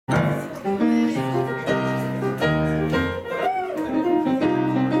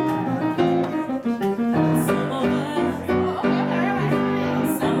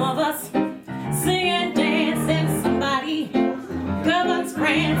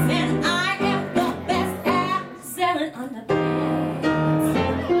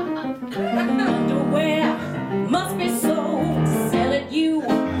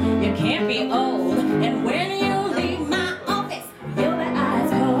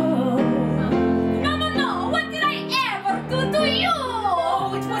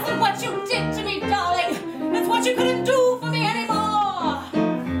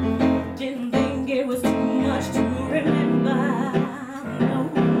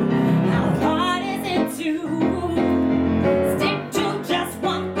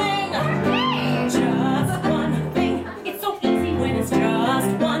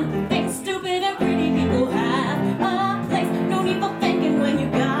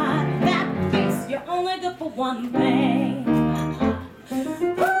one thing.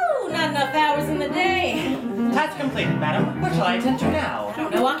 Woo, not enough hours in the day. Task completed, madam. What shall I attend to now? I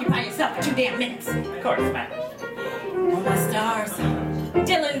don't know, occupy yourself for 2 damn minutes. Of course, madam. Oh, my stars.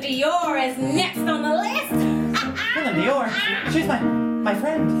 Dylan Dior is next on the list. Dylan Dior? She's my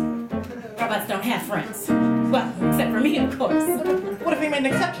friend. Robots don't have friends. Well, except for me, of course. What if we made an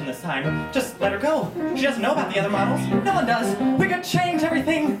exception this time? Just let her go. She doesn't know about the other models. No one does. We could change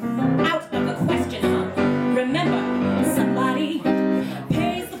everything. Out of the question, hon. Remember, somebody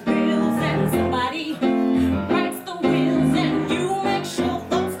pays the bills and somebody writes the wills, and you make sure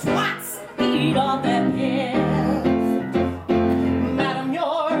those twats eat all their pills. Madam,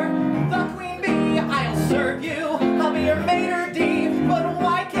 you're the queen bee. I'll serve you. I'll be your maitre d'. But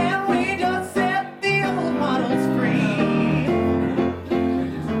why can't we just set the old models free?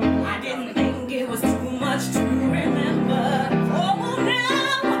 I didn't think it was too much to remember. Oh no,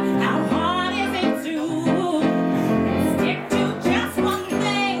 how hard is it to stick to just one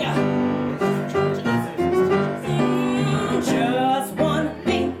thing? Just one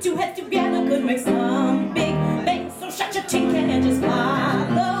thing. Two heads together could make some big things. So shut your tin can and just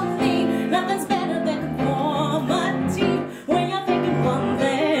follow me. Nothing's better than conformity when you're thinking one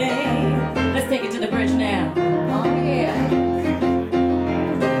thing. Let's take it to the bridge now. Oh yeah.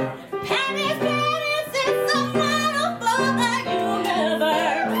 Paris, Paris, it's a model for the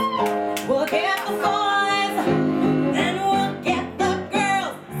universe. We'll get the boys, then we'll get the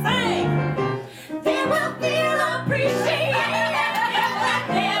girls. Sing! They will feel appreciated.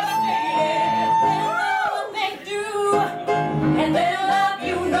 They'll know what they do, and they'll love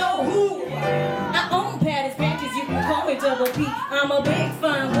you know who. I own Patty's Panties, you can call me Double P. I'm a big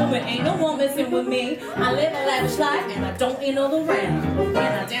fine woman, ain't no one messing with me. I live a lavish life and I don't need all around. But when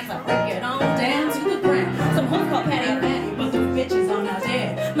I dance, I break it on down to the ground. Some hoes call Patty a Patty, but the bitches are not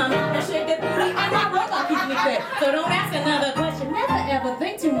dead. My mama shake that booty and my robot keeps me fed. So don't ask another question, never ever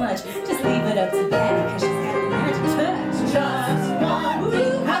think too much. Just leave it up to Patty, cause she's got the magic touch. Just one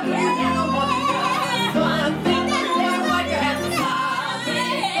thing. How do you know what you got? One thing. You never like your hands to top.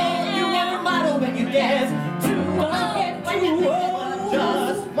 You never model when you dance.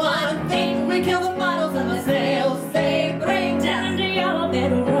 Just one thing. We kill the models and the sales they bring down. Dylan Dior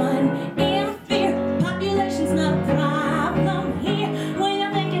better run in fear. Population's not a problem here when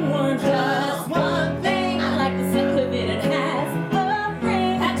you're thinking one. Just one thing. I like the simple of it, it has a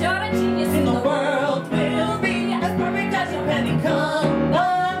ring. That you're a genius in the world will be as perfect as your penny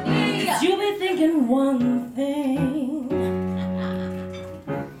company. 'cause you'll be thinking one thing.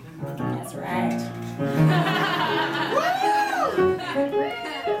 That's right.